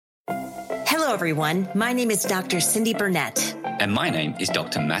Hello, everyone. My name is Dr. Cindy Burnett. And my name is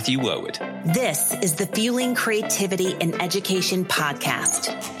Dr. Matthew Wowood. This is the Fueling Creativity in Education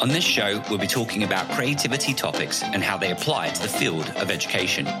podcast. On this show, we'll be talking about creativity topics and how they apply to the field of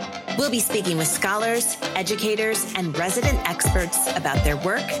education. We'll be speaking with scholars, educators, and resident experts about their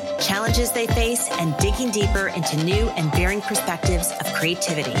work, challenges they face, and digging deeper into new and varying perspectives of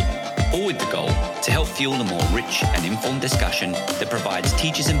creativity. All with the goal to help fuel a more rich and informed discussion that provides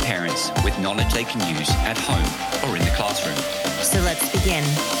teachers and parents with knowledge they can use at home or in the classroom. So let's begin.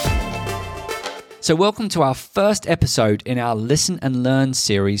 So welcome to our first episode in our Listen and Learn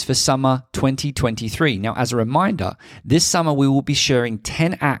series for summer 2023. Now, as a reminder, this summer we will be sharing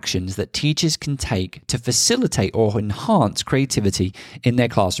 10 actions that teachers can take to facilitate or enhance creativity in their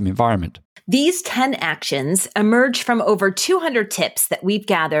classroom environment. These 10 actions emerge from over 200 tips that we've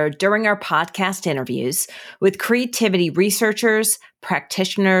gathered during our podcast interviews with creativity researchers,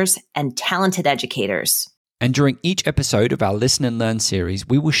 practitioners, and talented educators. And during each episode of our Listen and Learn series,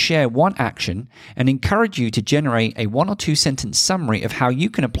 we will share one action and encourage you to generate a 1 or 2 sentence summary of how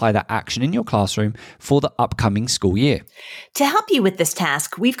you can apply that action in your classroom for the upcoming school year. To help you with this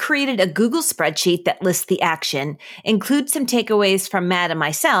task, we've created a Google spreadsheet that lists the action, includes some takeaways from Matt and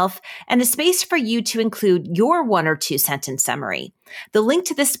myself, and a space for you to include your 1 or 2 sentence summary. The link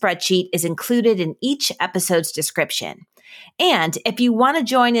to this spreadsheet is included in each episode's description. And if you want to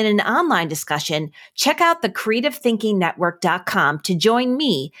join in an online discussion, check out the creativethinkingnetwork.com to join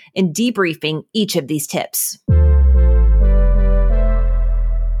me in debriefing each of these tips.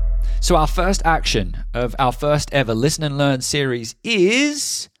 So our first action of our first ever Listen and Learn series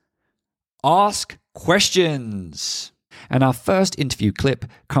is Ask Questions. And our first interview clip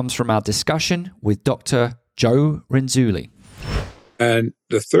comes from our discussion with Dr. Joe Renzulli. And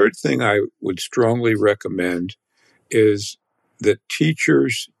the third thing I would strongly recommend is that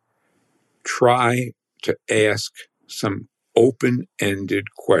teachers try to ask some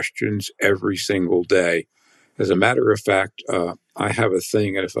open-ended questions every single day. As a matter of fact, I have a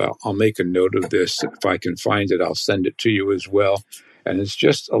thing, and if I'll make a note of this, if I can find it, I'll send it to you as well. And it's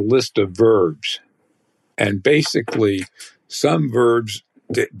just a list of verbs. And basically, some verbs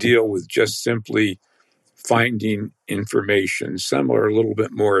deal with just simply finding information. Some are a little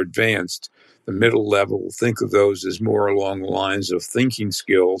bit more advanced. The middle level, think of those as more along the lines of thinking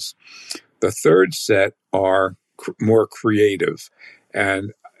skills. The third set are more creative.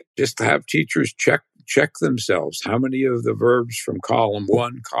 And just to have teachers check themselves. How many of the verbs from column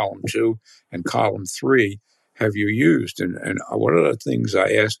 1, column 2, and column 3 have you used? And one of the things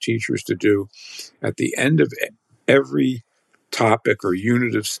I ask teachers to do at the end of every topic or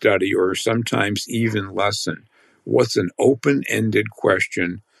unit of study, or sometimes even lesson, what's an open-ended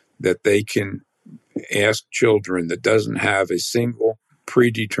question that they can ask children that doesn't have a single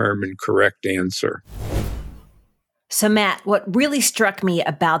predetermined correct answer? So, Matt, what really struck me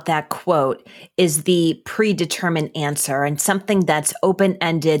about that quote is the predetermined answer and something that's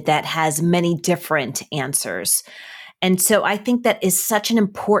open-ended that has many different answers. And so I think that is such an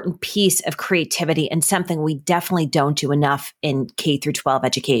important piece of creativity and something we definitely don't do enough in K through 12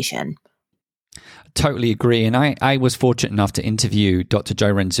 education. Totally agree. And I was fortunate enough to interview Dr.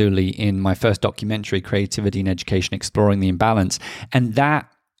 Joe Renzulli in my first documentary, Creativity in Education, Exploring the Imbalance. And that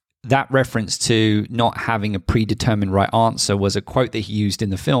reference to not having a predetermined right answer was a quote that he used in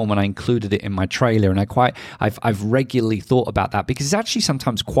the film, and I included it in my trailer. And I've regularly thought about that because it's actually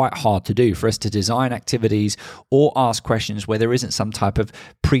sometimes quite hard to do for us to design activities or ask questions where there isn't some type of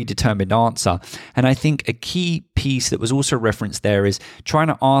predetermined answer. And I think a key piece that was also referenced there is trying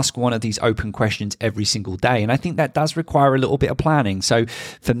to ask one of these open questions every single day. And I think that does require a little bit of planning. So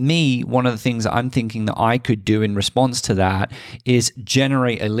for me, one of the things that I'm thinking that I could do in response to that is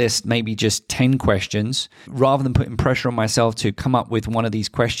generate a list, maybe just 10 questions, rather than putting pressure on myself to come up with one of these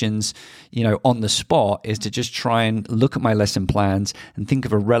questions, on the spot, is to just try and look at my lesson plans and think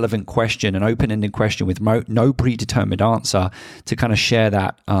of a relevant question, an open-ended question with no predetermined answer, to kind of share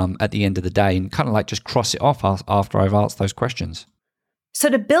that at the end of the day and kind of like just cross it off after I've asked those questions. So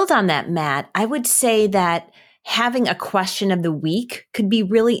to build on that, Matt, I would say that having a question of the week could be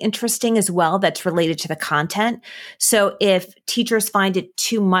really interesting as well that's related to the content. So if teachers find it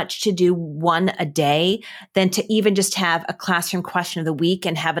too much to do one a day, then to even just have a classroom question of the week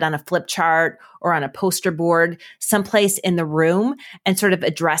and have it on a flip chart or on a poster board someplace in the room and sort of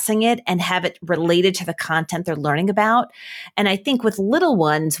addressing it and have it related to the content they're learning about. And I think with little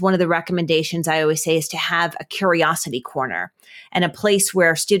ones, one of the recommendations I always say is to have a curiosity corner and a place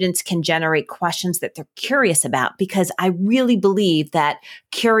where students can generate questions that they're curious about, because I really believe that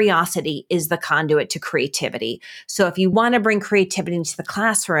curiosity is the conduit to creativity. So if you want to bring creativity into the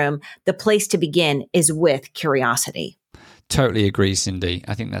classroom, the place to begin is with curiosity. Totally agree, Cindy.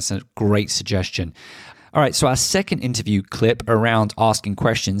 I think that's a great suggestion. All right, so our second interview clip around asking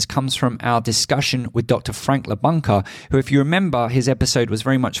questions comes from our discussion with Dr. Frank LaBunker, who, if you remember, his episode was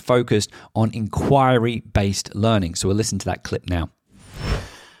very much focused on inquiry-based learning. So we'll listen to that clip now.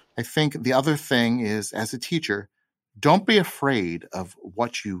 I think the other thing is, as a teacher, don't be afraid of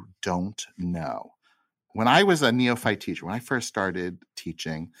what you don't know. When I was a neophyte teacher, when I first started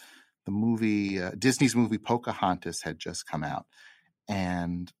teaching, Disney's movie Pocahontas had just come out.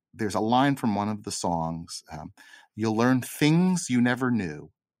 And there's a line from one of the songs, you'll learn things you never knew.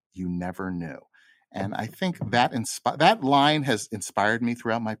 And I think that line has inspired me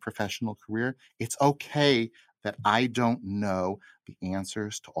throughout my professional career. It's okay that I don't know the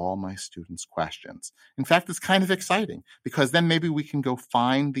answers to all my students' questions. In fact, it's kind of exciting because then maybe we can go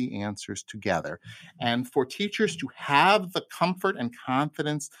find the answers together. And for teachers to have the comfort and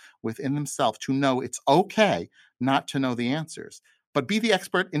confidence within themselves to know it's okay not to know the answers, but be the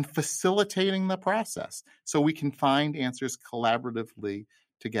expert in facilitating the process so we can find answers collaboratively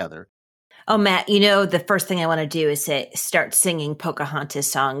together. Oh, Matt, the first thing I want to do is start singing Pocahontas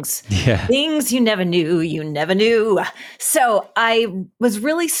songs. Yeah. Things you never knew. So I was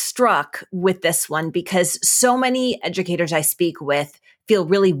really struck with this one because so many educators I speak with feel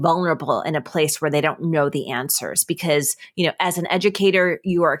really vulnerable in a place where they don't know the answers because, as an educator,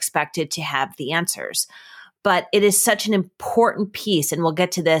 you are expected to have the answers. But it is such an important piece, and we'll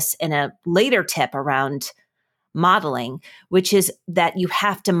get to this in a later tip around modeling, which is that you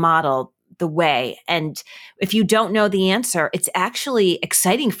have to model the way. And if you don't know the answer, it's actually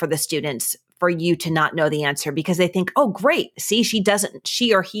exciting for the students for you to not know the answer because they think, oh, great. See,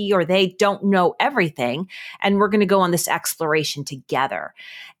 she or he or they don't know everything. And we're going to go on this exploration together.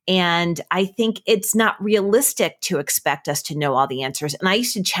 And I think it's not realistic to expect us to know all the answers. And I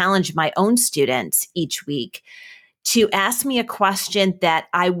used to challenge my own students each week to ask me a question that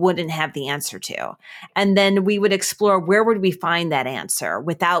I wouldn't have the answer to. And then we would explore where would we find that answer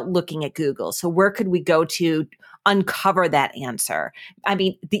without looking at Google. So where could we go to uncover that answer? I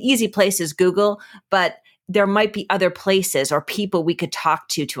mean, the easy place is Google, but there might be other places or people we could talk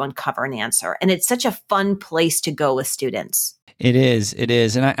to uncover an answer. And it's such a fun place to go with students. It is.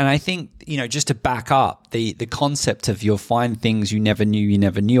 And I think, just to back up the concept of you'll find things you never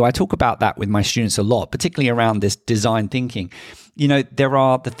knew. I talk about that with my students a lot, particularly around this design thinking. There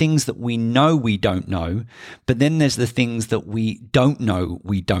are the things that we know we don't know, but then there's the things that we don't know.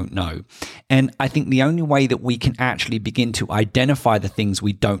 And I think the only way that we can actually begin to identify the things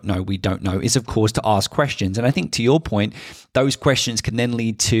we don't know is, of course, to ask questions. And I think to your point, those questions can then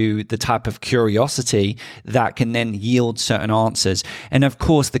lead to the type of curiosity that can then yield certain answers. And of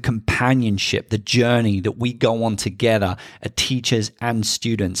course, the companionship, the journey that we go on together as teachers and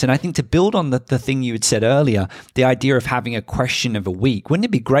students. And I think to build on the thing you had said earlier, the idea of having a question of a week, wouldn't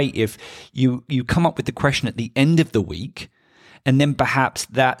it be great if you come up with the question at the end of the week, and then perhaps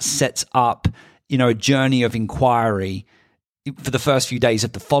that sets up, a journey of inquiry for the first few days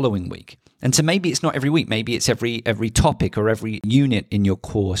of the following week. And so maybe it's not every week, maybe it's every topic or every unit in your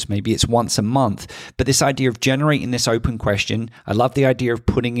course, maybe it's once a month. But this idea of generating this open question, I love the idea of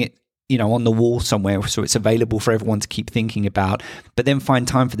putting it on the wall somewhere so it's available for everyone to keep thinking about, but then find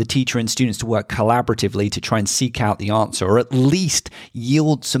time for the teacher and students to work collaboratively to try and seek out the answer, or at least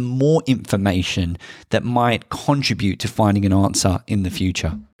yield some more information that might contribute to finding an answer in the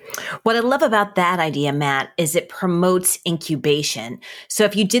future. What I love about that idea, Matt, is it promotes incubation. So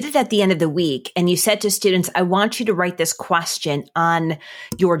if you did it at the end of the week and you said to students, I want you to write this question on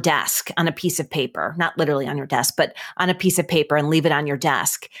your desk on a piece of paper, not literally on your desk, but on a piece of paper, and leave it on your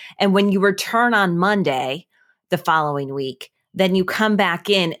desk. And when you return on Monday, the following week, then you come back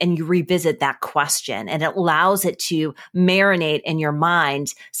in and you revisit that question, and it allows it to marinate in your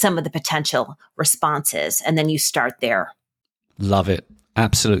mind some of the potential responses. And then you start there. Love it.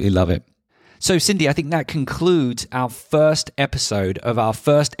 Absolutely love it. So, Cindy, I think that concludes our first episode of our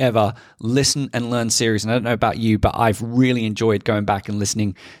first ever Listen and Learn series. And I don't know about you, but I've really enjoyed going back and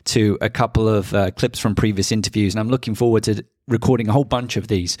listening to a couple of clips from previous interviews. And I'm looking forward to recording a whole bunch of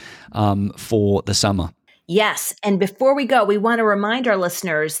these for the summer. Yes. And before we go, we want to remind our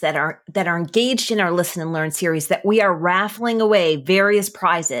listeners that are engaged in our Listen and Learn series that we are raffling away various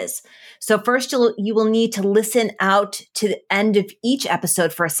prizes. So first, you will need to listen out to the end of each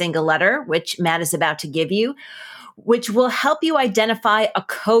episode for a single letter, which Matt is about to give you, which will help you identify a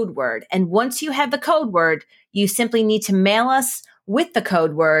code word. And once you have the code word, you simply need to mail us with the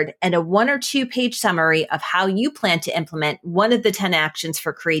code word and a 1 or 2 page summary of how you plan to implement one of the 10 actions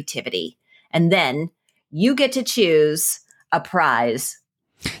for creativity. And then you get to choose a prize.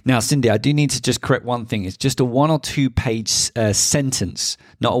 Now, Cindy, I do need to just correct one thing. It's just a 1 or 2 page sentence,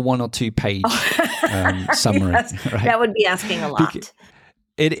 not a 1 or 2 page summary. Yes, right? That would be asking a lot.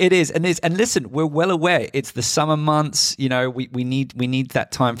 It is, and listen, we're well aware it's the summer months. You know, we need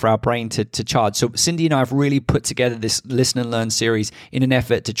that time for our brain to charge. So Cindy and I have really put together this Listen and Learn series in an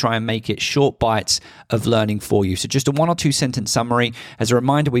effort to try and make it short bites of learning for you. So just a 1 or 2 sentence summary. As a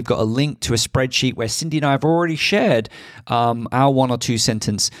reminder, we've got a link to a spreadsheet where Cindy and I have already shared our 1 or 2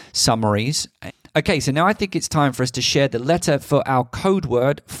 sentence summaries. Okay, so now I think it's time for us to share the letter for our code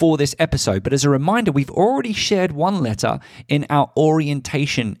word for this episode. But as a reminder, we've already shared one letter in our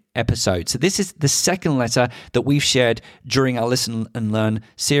orientation episode. So this is the second letter that we've shared during our Listen and Learn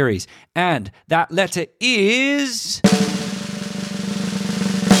series. And that letter is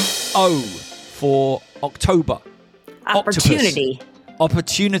O for October. Opportunity. Octopus.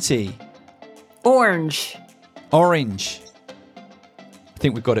 Opportunity. Orange. Orange. I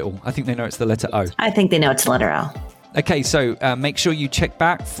think we've got it all. I think they know it's the letter O. I think they know it's the letter O. Okay, so make sure you check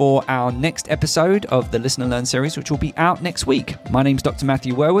back for our next episode of the Listen and Learn series, which will be out next week. My name's Dr.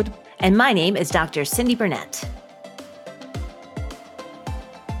 Matthew Werwood. And my name is Dr. Cindy Burnett.